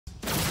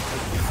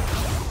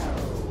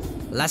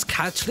Las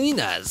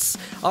Catrinas.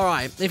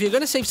 Alright, if you're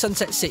going to save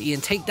Sunset City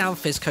and take down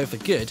Fizz Co for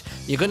good,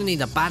 you're going to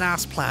need a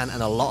badass plan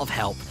and a lot of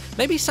help.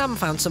 Maybe Sam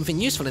found something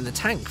useful in the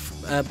tank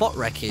bot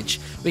wreckage.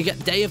 We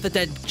get Day of the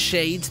Dead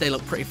shades, they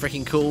look pretty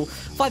freaking cool.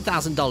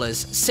 $5,000,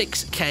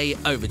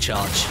 6k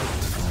overcharge.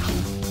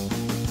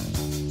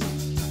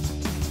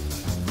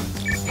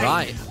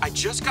 Right. I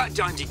just got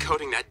done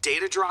decoding that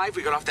data drive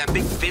we got off that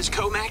big Fizz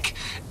Co mech,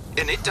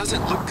 and it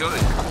doesn't look good.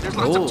 There's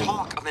lots of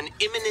talk of an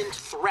imminent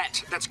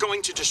threat that's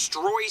going to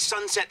destroy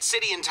Sunset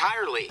City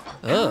entirely.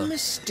 How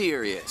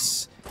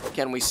mysterious.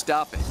 Can we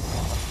stop it?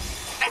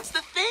 That's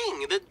the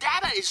thing. The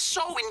data is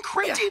so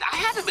encrypted, I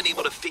haven't been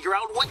able to figure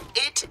out what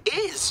it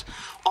is.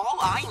 All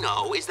I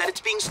know is that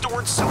it's being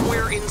stored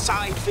somewhere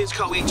inside Fizz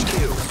Co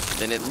HQ.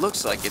 Then it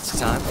looks like it's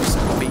time for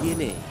some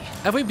BYEEE.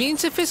 Have we been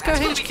to Fizz Co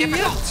HQ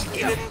yet?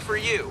 Even for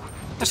you.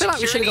 I feel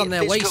like we should have gone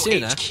there way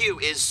sooner.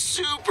 HQ is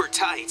super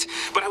tight,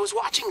 but I was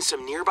watching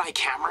some nearby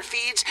camera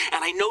feeds,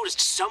 and I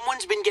noticed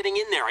someone's been getting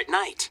in there at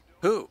night.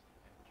 Who?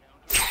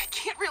 I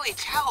can't really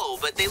tell,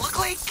 but they look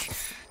like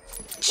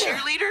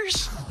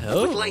cheerleaders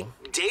with like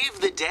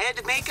Dave the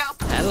Dead makeup.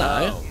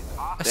 Hello.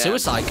 A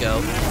suicide girl.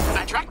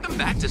 I tracked them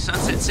back to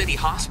Sunset City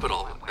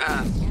Hospital.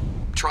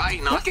 Try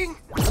knocking?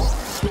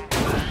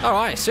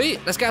 Alright, sweet.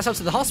 Let's get ourselves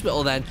to the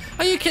hospital then.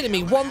 Are you kidding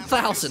me?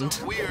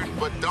 1,000? Weird,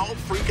 but don't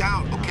freak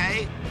out,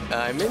 okay?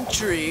 I'm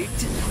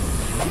intrigued.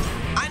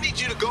 I need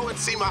you to go and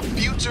see my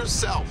future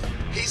self.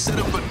 He set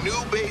up a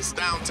new base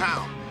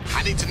downtown.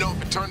 I need to know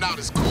if it turned out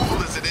as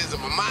cool as it is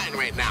in my mind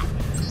right now.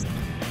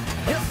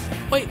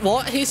 Wait,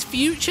 what? His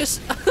future...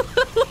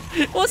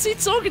 What's he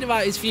talking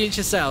about, his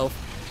future self?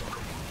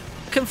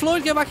 Can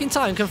Floyd go back in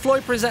time? Can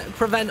Floyd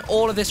prevent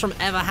all of this from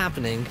ever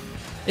happening?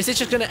 Is this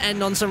just going to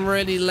end on some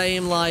really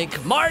lame,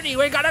 like, Marty,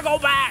 we gotta go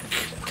back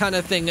kind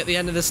of thing at the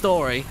end of the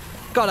story?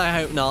 God, I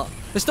hope not.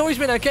 The story's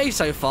been okay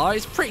so far.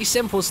 It's a pretty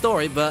simple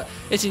story, but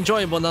it's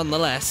enjoyable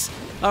nonetheless.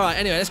 Alright,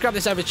 anyway, let's grab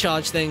this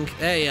overcharge thing.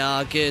 There you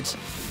are, good.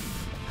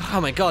 Oh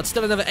my god,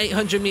 still another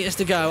 800 meters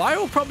to go. I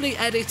will probably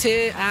edit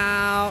it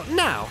out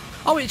now.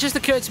 Oh, it just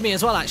occurred to me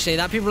as well, actually,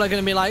 that people are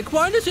going to be like,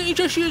 why doesn't he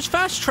just use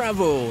fast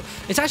travel?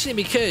 It's actually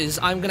because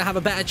I'm going to have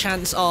a better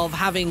chance of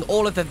having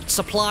all of the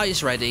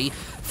supplies ready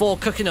for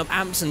cooking up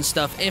amps and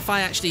stuff if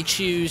I actually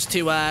choose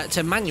to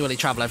manually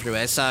travel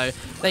everywhere. So,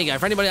 there you go.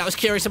 For anybody that was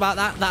curious about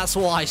that, that's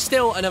why.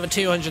 Still another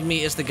 200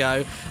 meters to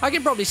go. I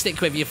can probably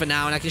stick with you for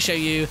now, and I can show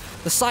you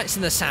the sights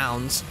and the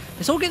sounds.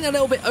 It's all getting a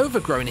little bit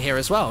overgrown here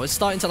as well. It's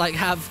starting to, like,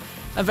 have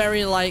a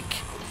very, like,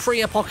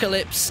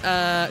 pre-apocalypse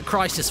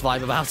crisis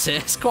vibe about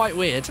it. It's quite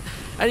weird.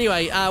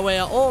 Anyway, we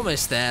are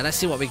almost there. Let's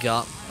see what we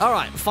got.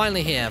 Alright,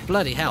 finally here.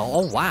 Bloody hell.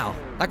 Oh, wow.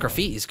 That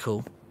graffiti is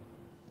cool.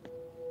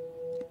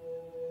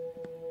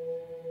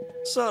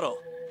 Subtle.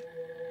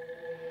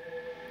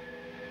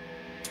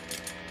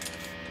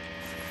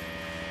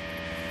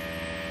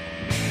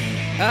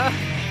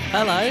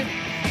 Hello.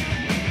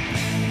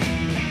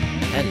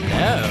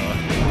 Hello.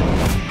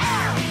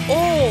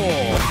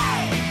 Oh!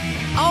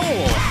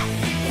 Oh!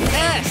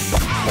 Yes!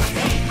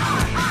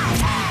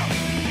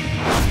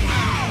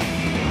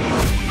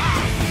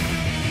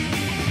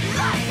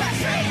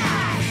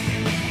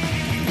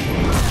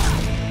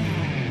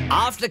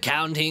 After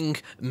counting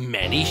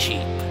many sheep.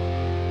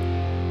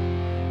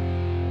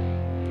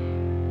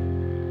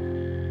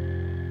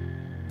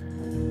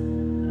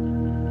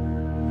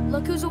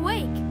 Look who's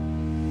awake.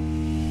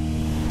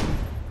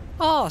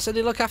 Oh, so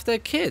they look after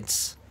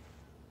kids.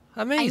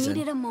 Amazing. I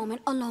needed a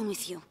moment alone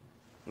with you.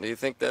 Do you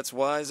think that's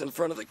wise in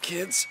front of the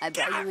kids? I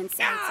brought you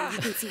inside so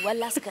you can see what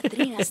Las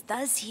Catrinas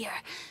does here.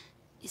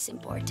 It's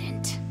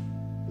important.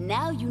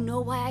 Now you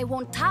know why I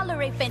won't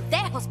tolerate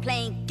pendejos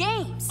playing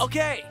games.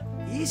 Okay,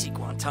 easy,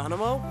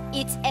 Guantanamo.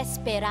 It's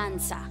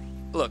esperanza.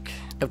 Look,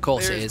 Of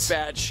course it there's is.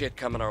 bad shit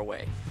coming our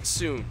way.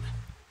 Soon.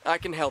 I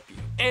can help you.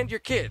 And your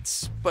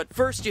kids. But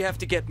first you have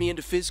to get me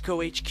into Fizz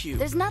Co HQ.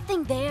 There's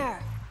nothing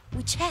there.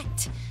 We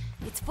checked.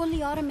 It's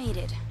fully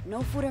automated.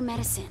 No food or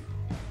medicine.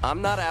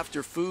 I'm not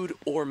after food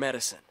or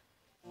medicine.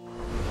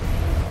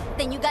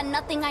 Then you got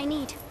nothing I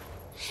need.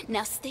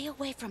 Now stay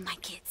away from my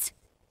kids.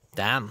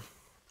 Damn.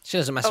 She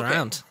doesn't mess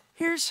around.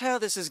 Here's how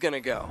this is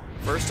gonna go.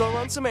 First I'll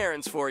run some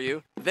errands for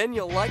you, then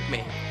you'll like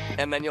me,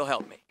 and then you'll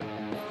help me.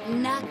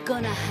 Not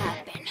gonna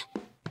happen.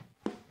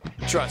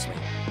 Trust me.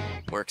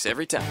 Works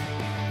every time.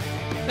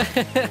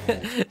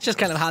 It's just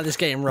kind of how this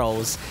game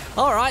rolls.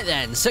 Alright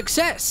then,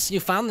 success!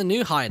 You found the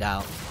new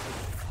hideout.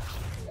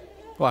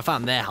 Well, I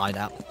found their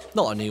hideout,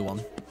 not a new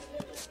one.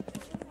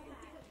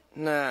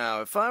 Now,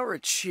 if I were a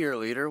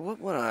cheerleader, what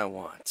would I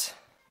want?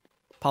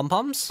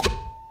 Pom-poms?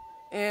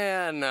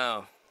 Yeah,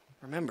 no.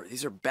 Remember,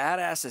 these are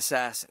badass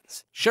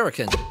assassins.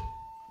 Shuriken.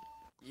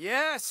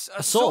 Yes,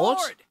 a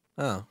sword?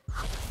 Oh.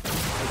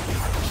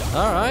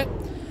 Alright.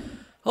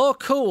 Oh,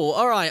 cool.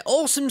 Alright,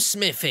 awesome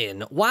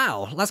smithing.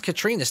 Wow, Las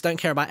Catrinas don't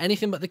care about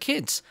anything but the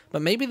kids.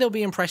 But maybe they'll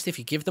be impressed if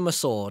you give them a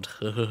sword.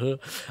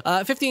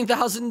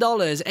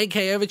 $15,000,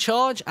 8k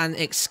overcharge, and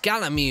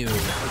Excalibur.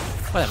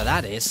 Whatever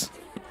that is.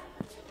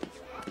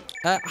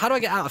 How do I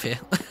get out of here?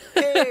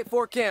 Hey,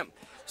 4 Camp.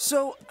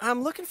 So,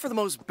 I'm looking for the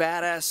most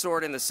badass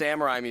sword in the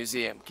Samurai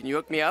Museum. Can you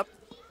hook me up?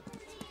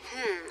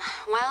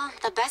 Well,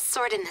 the best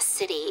sword in the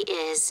city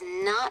is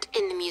not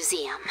in the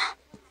museum.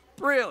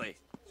 Really?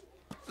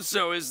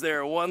 So is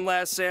there one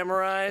last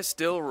samurai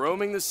still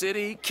roaming the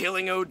city,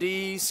 killing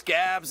OD,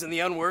 scabs, and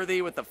the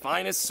unworthy with the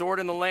finest sword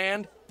in the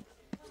land?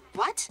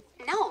 What?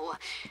 No.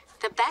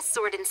 The best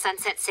sword in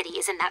Sunset City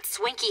is in that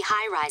swanky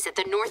high-rise at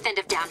the north end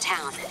of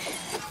downtown.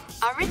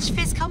 A rich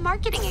Fizz Co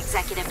marketing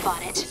executive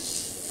bought it.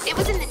 It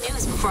was in the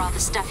news before all the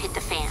stuff hit the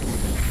fan.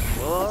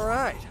 Well,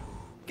 alright.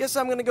 Guess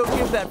I'm gonna go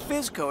give that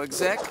Fizz Co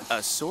exec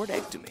a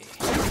swordectomy.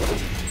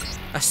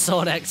 A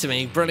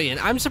swordectomy,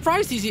 brilliant. I'm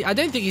surprised I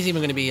don't think he's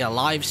even going to be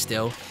alive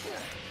still.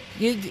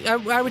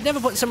 I would never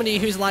put somebody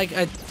who's like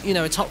a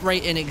top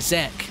rating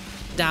exec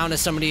down as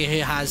somebody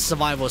who has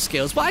survival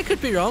skills, but I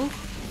could be wrong.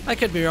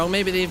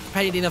 Maybe they've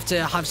paid enough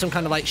to have some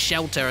kind of like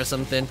shelter or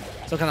something,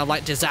 some kind of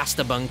like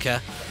disaster bunker.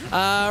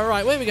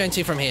 Right, where are we going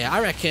to from here?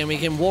 I reckon we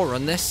can wall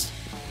run this.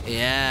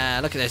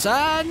 Yeah, look at this.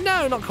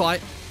 No, not quite.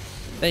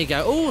 There you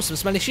go. Oh, some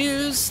smelly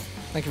shoes.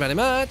 Thank you very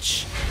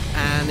much.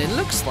 And it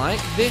looks like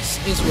this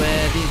is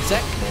where the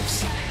exec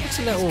lives. Looks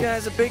a little... This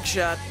guy's a big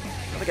shot.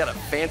 They got a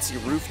fancy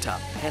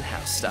rooftop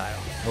penthouse style.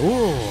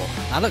 Ooh,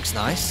 that looks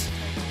nice.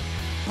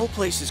 Whole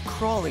place is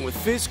crawling with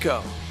Fizz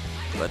Co,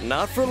 but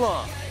not for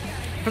long.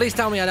 Please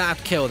tell me I don't have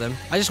to kill them.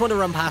 I just want to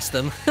run past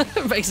them,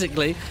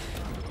 basically.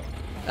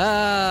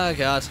 Oh,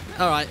 God.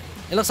 All right.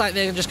 It looks like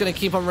they're just going to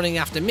keep on running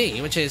after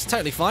me, which is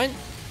totally fine.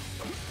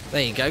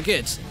 There you go.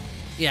 Good.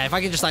 Yeah, if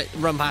I can just, like,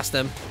 run past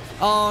them.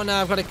 Oh, no,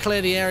 I've got to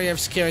clear the area of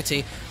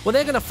security. Well,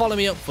 they're going to follow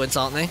me upwards,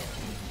 aren't they?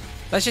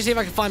 Let's just see if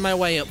I can find my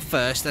way up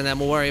first, and then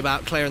we'll worry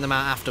about clearing them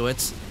out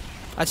afterwards.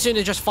 I'd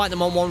sooner just fight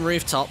them on one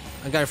rooftop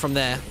and go from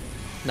there.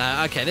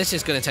 No, okay, this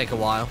is going to take a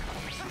while.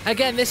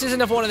 Again, this is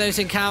another one of those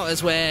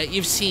encounters where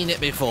you've seen it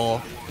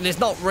before. There's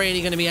not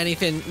really going to be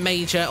anything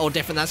major or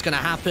different that's going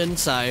to happen,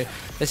 so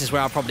this is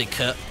where I'll probably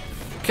cut.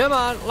 Come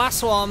on,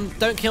 last one.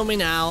 Don't kill me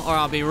now, or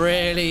I'll be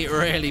really,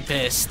 really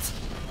pissed.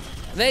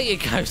 There you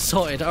go,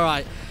 sorted. All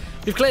right.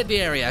 We've cleared the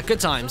area. Good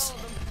times.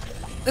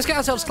 Let's get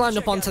ourselves climbed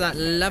up onto that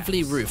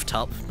lovely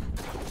rooftop.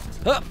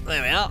 Oh,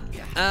 there we are.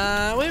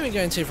 Where are we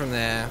going to from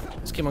there?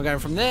 Let's keep on going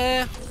from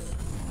there.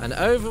 And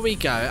over we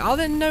go. Are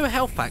there no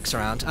health packs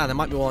around? Ah, there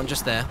might be one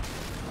just there.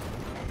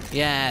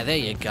 Yeah, there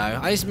you go.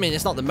 I mean,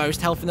 it's not the most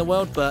health in the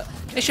world, but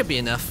it should be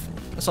enough.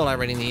 That's all I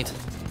really need.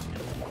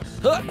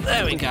 Oh,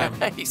 there we go.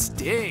 Nice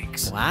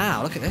digs.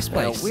 Wow, look at this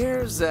place. Now,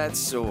 where's that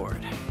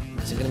sword?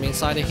 Is it going to be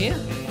inside of here?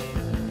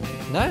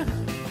 No?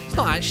 It's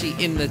not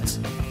actually in the...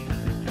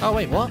 Oh,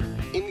 wait, what?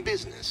 In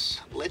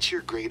business, let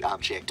your great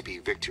object be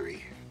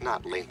victory,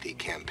 not lengthy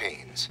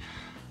campaigns.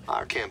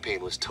 Our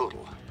campaign was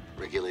total.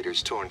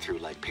 Regulators torn through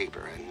like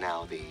paper, and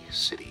now the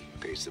city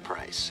pays the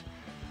price.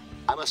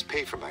 I must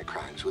pay for my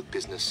crimes with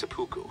business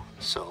seppuku,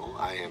 so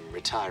I am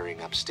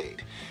retiring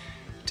upstate,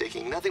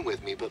 taking nothing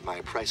with me but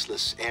my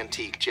priceless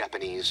antique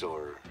Japanese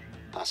or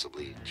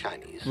possibly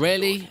Chinese.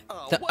 Really?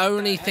 The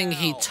only thing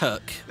he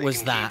took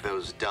was that.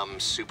 Those dumb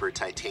super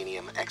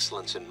titanium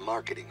excellence in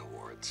marketing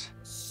awards.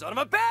 Son of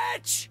a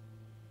bitch!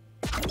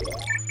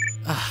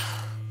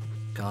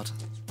 God.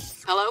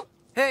 Hello?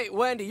 Hey,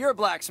 Wendy, you're a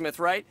blacksmith,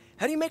 right?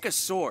 How do you make a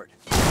sword?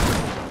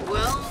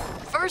 Well,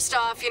 first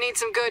off, you need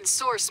some good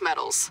source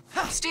metals.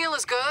 Steel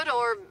is good,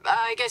 or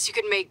I guess you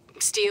could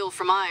make steel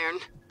from iron.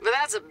 But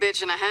that's a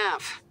bitch and a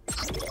half.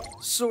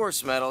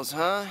 Source metals,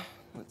 huh?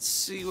 Let's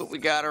see what we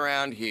got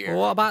around here.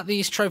 What about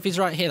these trophies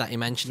right here that you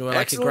mentioned were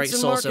like a great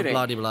source of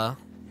blah-de-blah?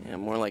 Yeah,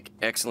 more like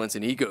excellence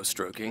in ego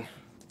stroking.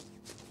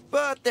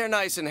 But they're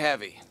nice and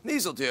heavy.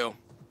 These'll do.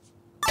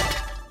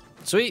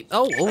 Sweet.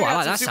 Oh, I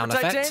like that sound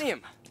effect.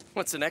 Titanium.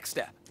 What's the next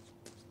step?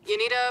 You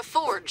need a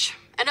forge,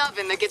 an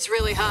oven that gets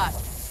really hot.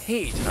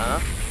 Heat, huh?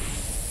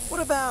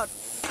 What about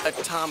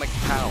atomic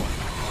power?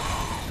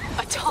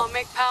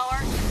 Atomic power?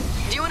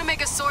 Do you want to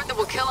make a sword that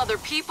will kill other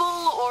people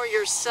or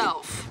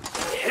yourself?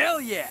 Hell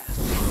yeah!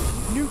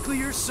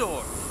 Nuclear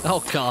sword.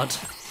 Oh, God.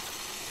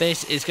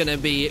 This is going to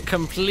be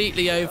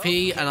completely OP,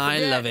 and I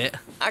love it.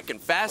 I can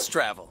fast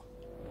travel.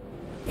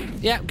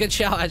 Yeah, good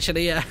shout,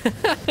 actually, yeah.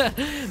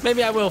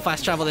 Maybe I will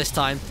fast travel this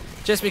time,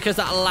 just because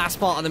that last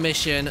part of the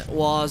mission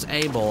was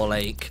a ball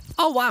ache.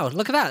 Oh, wow,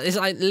 look at that. It's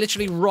like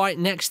literally right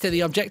next to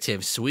the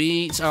objective.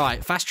 Sweet. All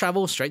right, fast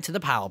travel straight to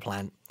the power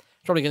plant.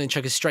 Probably going to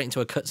chuck us straight into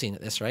a cutscene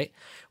at this rate,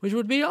 which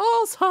would be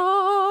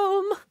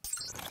awesome.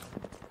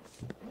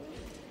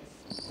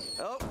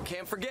 Oh,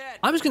 can't forget.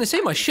 I was going to say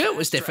my shirt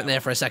was different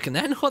there for a second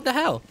then. What the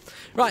hell?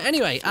 Right,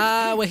 anyway,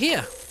 we're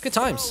here. Good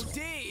times.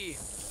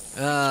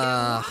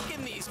 Have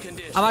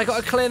I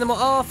got to clear them all?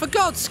 Oh, for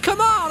God's,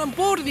 come on, I'm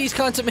bored of these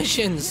kinds of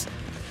missions.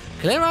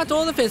 Clear out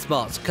all the fizz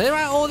bots, clear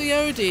out all the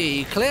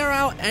OD, clear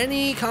out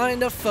any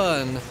kind of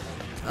fun.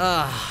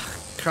 Ah,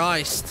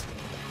 Christ.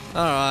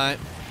 All right.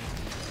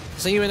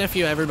 See you in a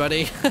few,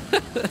 everybody.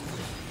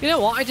 You know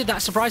what? I did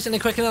that surprisingly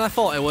quicker than I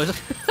thought it would.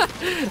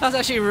 That's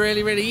actually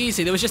really, really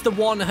easy. There was just the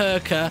one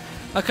Herker,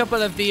 a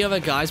couple of the other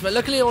guys, but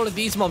luckily all of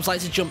these mobs like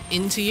to jump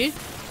into you.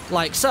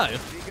 like so,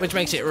 which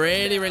makes it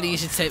really, really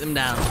easy to take them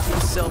down.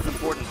 These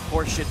self-important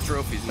horseshit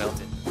trophies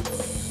melted.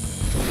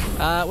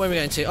 Where are we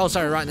going to? Oh,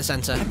 sorry, right in the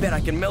center. I bet I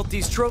can melt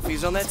these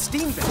trophies on that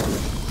steam vent.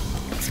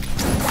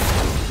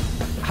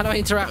 How do I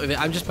interact with it?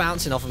 I'm just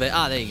bouncing off of it.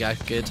 Ah, there you go.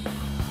 Good.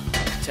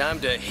 Time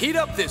to heat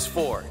up this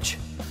forge.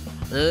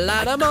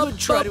 Light 'em I up, could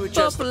try to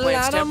adjust the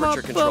plant's light 'em temperature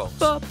up,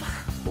 controls. up.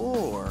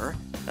 Or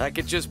I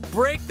could just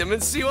break them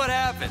and see what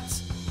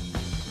happens.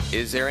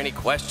 Is there any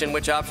question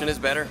which option is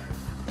better?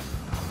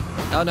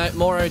 Oh no,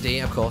 more OD,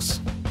 of course.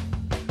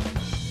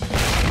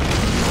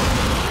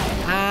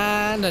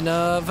 And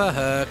another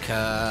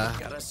hooker.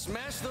 Gotta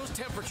smash those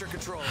temperature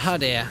controls. Oh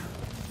dear.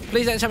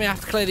 Please don't tell me I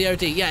have to clear the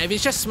OD. Yeah, if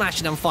it's just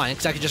smashing, I'm fine,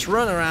 because I can just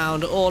run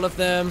around all of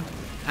them,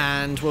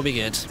 and we'll be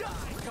good.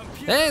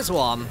 There's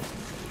one.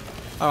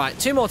 Alright,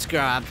 2 more to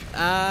grab.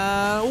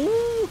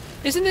 Ooh,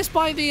 isn't this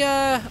by the,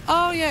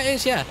 oh yeah, it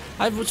is, yeah.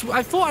 I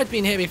thought I'd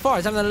been here before. I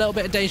was having a little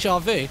bit of deja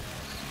vu.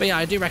 But yeah,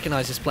 I do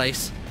recognise this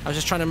place. I was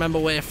just trying to remember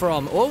where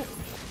from. Oh,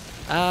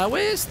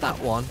 where's that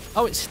one?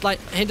 Oh, it's like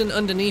hidden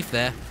underneath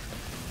there.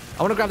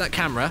 I want to grab that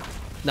camera.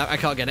 No, I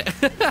can't get it.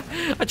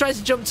 I tried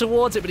to jump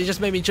towards it, but it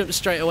just made me jump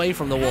straight away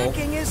from the wall.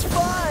 Hacking is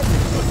fun.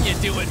 You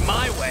do it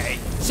my way.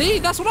 See,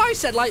 that's what I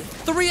said like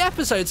 3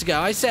 episodes ago.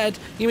 I said,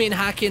 you mean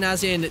hacking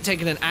as in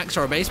taking an axe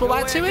or a baseball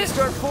bat to it?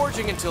 Start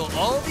forging until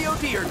all the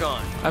OD are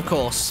gone. Of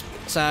course.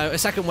 So, a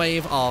second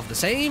wave of the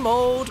same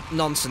old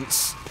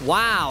nonsense.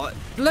 Wow,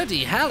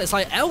 bloody hell, it's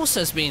like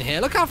Elsa's been here.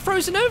 Look how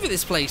frozen over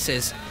this place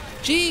is.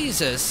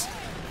 Jesus.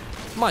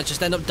 Might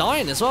just end up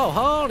dying as well.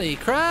 Holy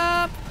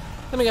crap.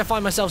 Let me go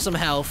find myself some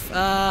health.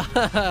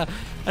 I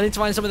need to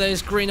find some of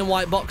those green and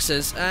white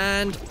boxes.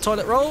 And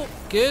toilet roll.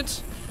 Good.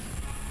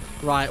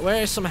 Right,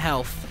 where is some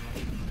health?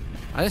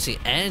 I don't see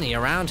any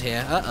around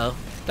here. Uh-oh.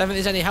 Don't think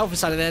there's any health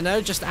inside of there, no,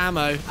 just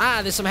ammo.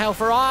 Ah, there's some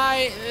health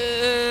right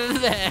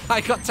there.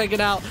 I got taken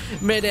out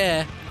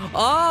mid-air.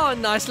 Oh,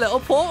 nice little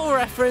Portal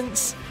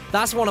reference.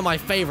 That's one of my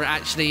favourite,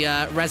 actually,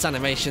 res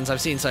animations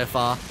I've seen so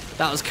far.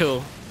 That was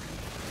cool.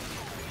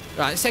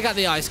 Right, let's take out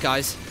the ice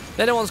guys.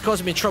 They're the ones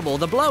causing me trouble.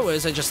 The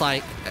blowers are just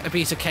like a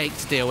piece of cake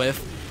to deal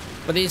with.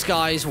 But these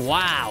guys,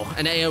 wow,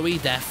 an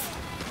AoE death.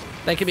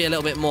 They can be a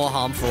little bit more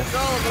harmful.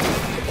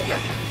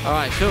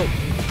 Alright, cool.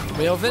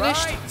 We all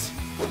finished? Right.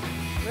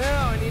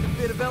 Now I need a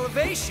bit of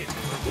elevation.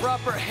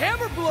 Proper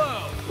hammer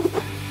blow.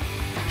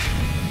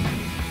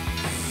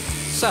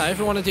 So, if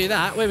we want to do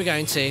that, where are we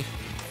going to?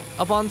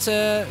 Up onto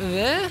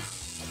there?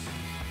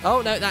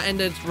 Oh, no, that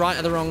ended right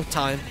at the wrong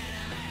time.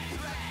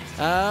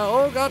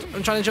 Oh, God,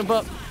 I'm trying to jump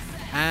up.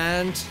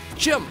 And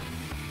jump.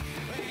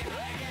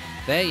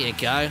 There you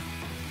go.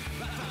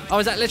 Oh,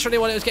 is that literally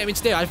what it was getting me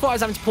to do? I thought I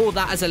was having to pull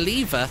that as a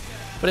lever,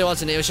 but it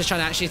wasn't. It was just trying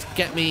to actually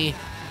get me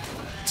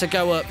to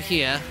go up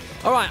here.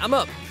 All right, I'm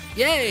up.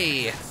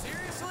 Yay!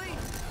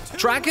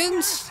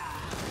 Dragons?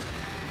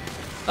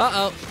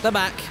 Uh-oh, they're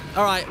back.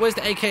 All right, where's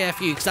the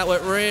AKFU? Because that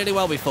worked really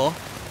well before.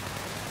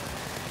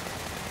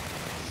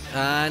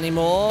 Any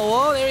more?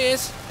 Whoa, there he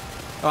is.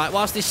 All right,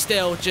 whilst he's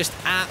still, just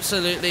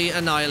absolutely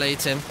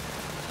annihilate him.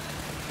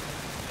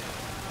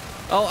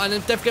 Oh, and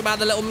don't forget about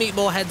the little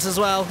meatball heads as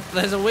well.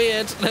 There's a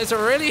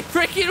really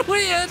freaking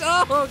weird.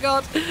 Oh,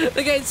 God.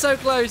 They're getting so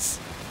close.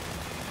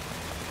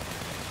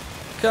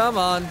 Come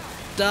on.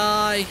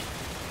 Die.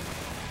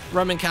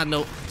 Roman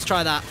candle. Let's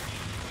try that.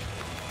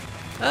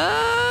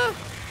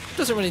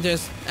 Doesn't really do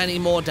us any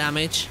more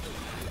damage.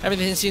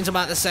 Everything seems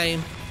about the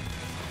same.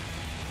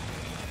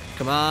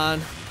 Come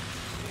on.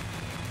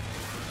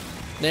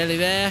 Nearly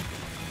there.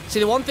 See,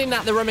 the one thing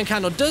that the Roman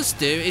candle does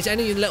do is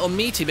any little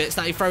meaty bits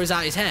that he throws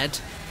out his head,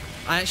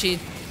 I actually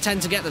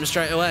tend to get them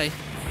straight away.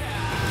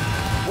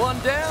 One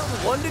down,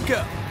 one to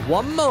go.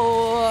 One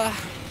more.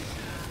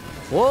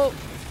 Whoa.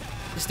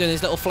 He's doing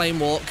his little flame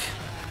walk.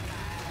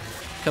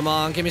 Come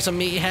on, give me some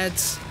meaty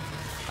heads.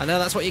 I know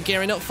that's what you're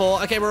gearing up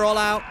for. Okay, we're all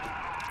out.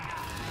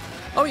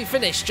 Oh, he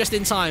finished just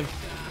in time.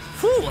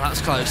 Whew, that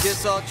was close.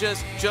 Guess I'll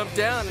just jump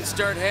down and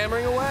start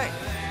hammering away.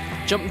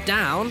 Jump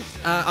down?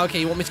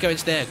 Okay, you want me to go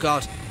into there?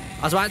 God.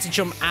 I was about to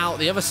jump out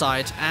the other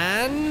side,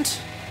 and...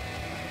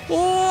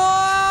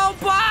 Whoa!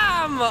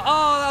 Bam!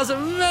 Oh, that was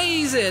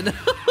amazing!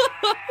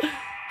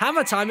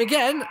 Hammer time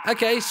again.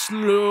 Okay,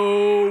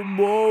 slow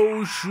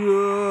motion.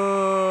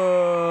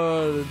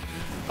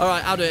 All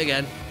right, I'll do it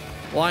again.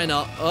 Why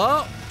not?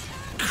 Oh,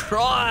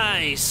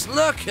 Christ!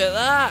 Look at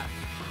that.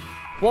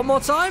 One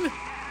more time.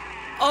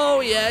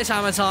 Oh yeah, it's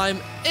hammer time.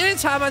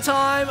 It's hammer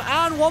time,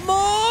 and one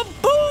more.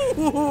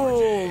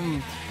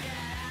 Boom!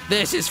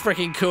 This is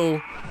freaking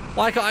cool.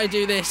 Why can't I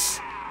do this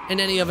in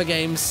any other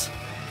games?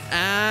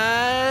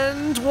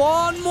 And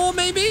one more,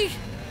 maybe?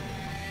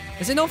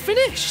 Is it not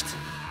finished?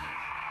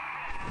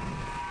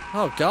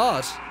 Oh,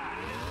 God.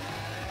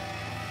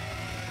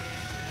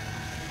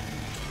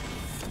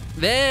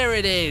 There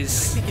it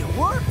is. I think it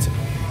worked.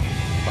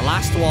 The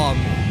last one.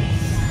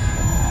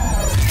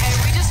 Hey,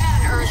 we just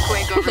had an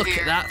earthquake over Look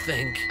here. at that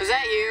thing. Was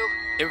that you?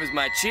 It was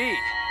my chi.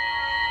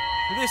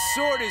 This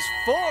sword is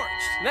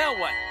forged. Now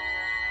what?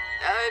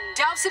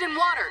 Douse it in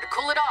water to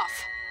cool it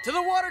off. To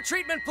the water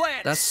treatment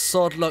plant! That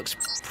sword looks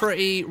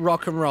pretty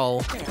rock and roll.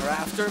 They're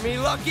after me,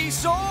 lucky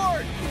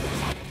sword!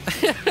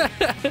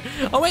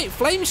 Oh wait,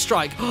 flame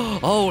strike.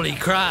 Holy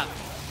crap.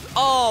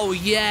 Oh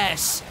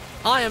yes.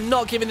 I am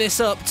not giving this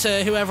up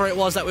to whoever it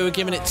was that we were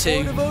giving it to.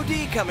 Load of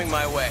OD coming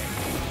my way.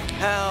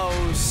 How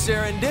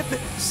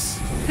serendipitous.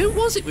 Who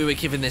was it we were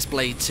giving this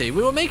blade to?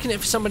 We were making it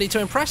for somebody to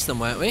impress them,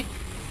 weren't we?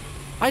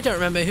 I don't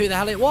remember who the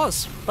hell it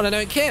was, but I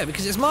don't care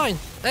because it's mine.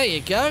 There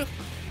you go.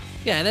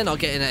 Yeah, they're not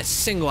getting a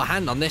single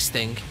hand on this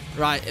thing.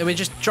 Right, are we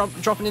just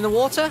dropping in the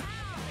water?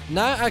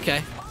 No?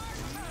 Okay.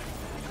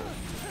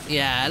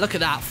 Yeah, look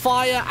at that.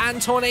 Fire and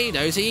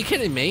tornadoes. Are you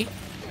kidding me?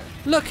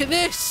 Look at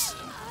this.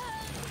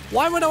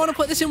 Why would I want to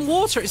put this in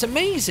water? It's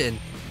amazing.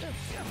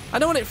 I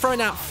don't want it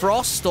throwing out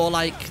frost or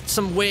like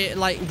some weird,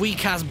 like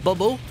weak-ass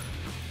bubble.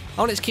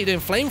 I want it to keep doing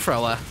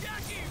flamethrower.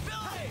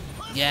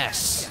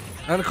 Yes.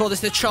 I'm going to call this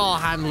the Char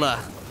Handler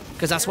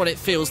because that's what it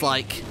feels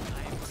like.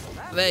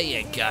 There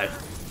you go.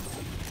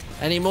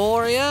 Any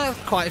more here?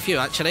 Quite a few,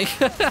 actually.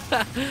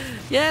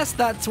 Yes,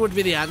 that would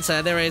be the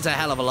answer. There is a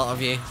hell of a lot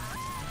of you.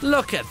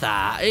 Look at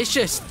that. It's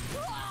just...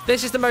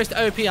 This is the most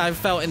OP I've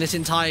felt in this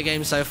entire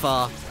game so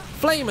far.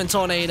 Flame and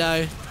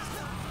tornado.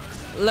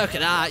 Look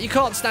at that. You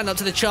can't stand up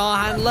to the Char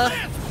Handler.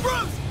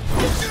 Bruce!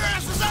 Get your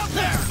asses out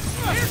there!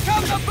 Here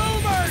come the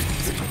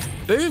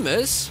boomers!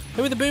 Boomers?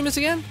 Who are the boomers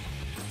again?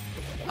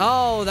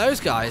 Oh, those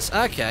guys.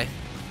 Okay.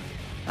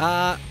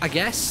 I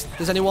guess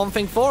there's only one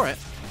thing for it.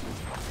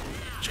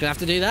 Just gonna have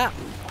to do that.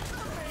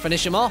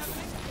 Finish him off.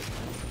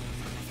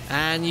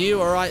 And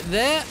you are right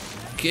there.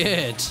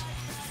 Good.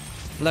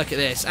 Look at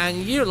this. And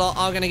you lot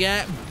are gonna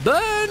get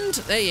burned.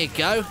 There you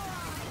go.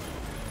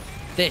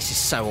 This is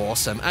so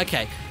awesome.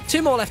 Okay,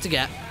 2 more left to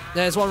get.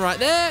 There's one right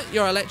there.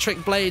 Your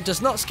electric blade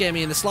does not scare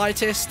me in the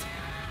slightest.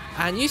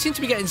 And you seem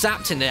to be getting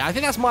zapped in there. I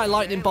think that's my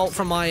lightning bolt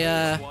from my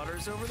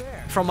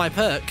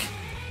perk.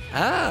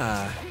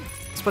 Ah.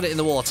 Let's put it in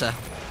the water.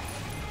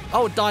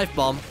 Oh, dive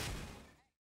bomb.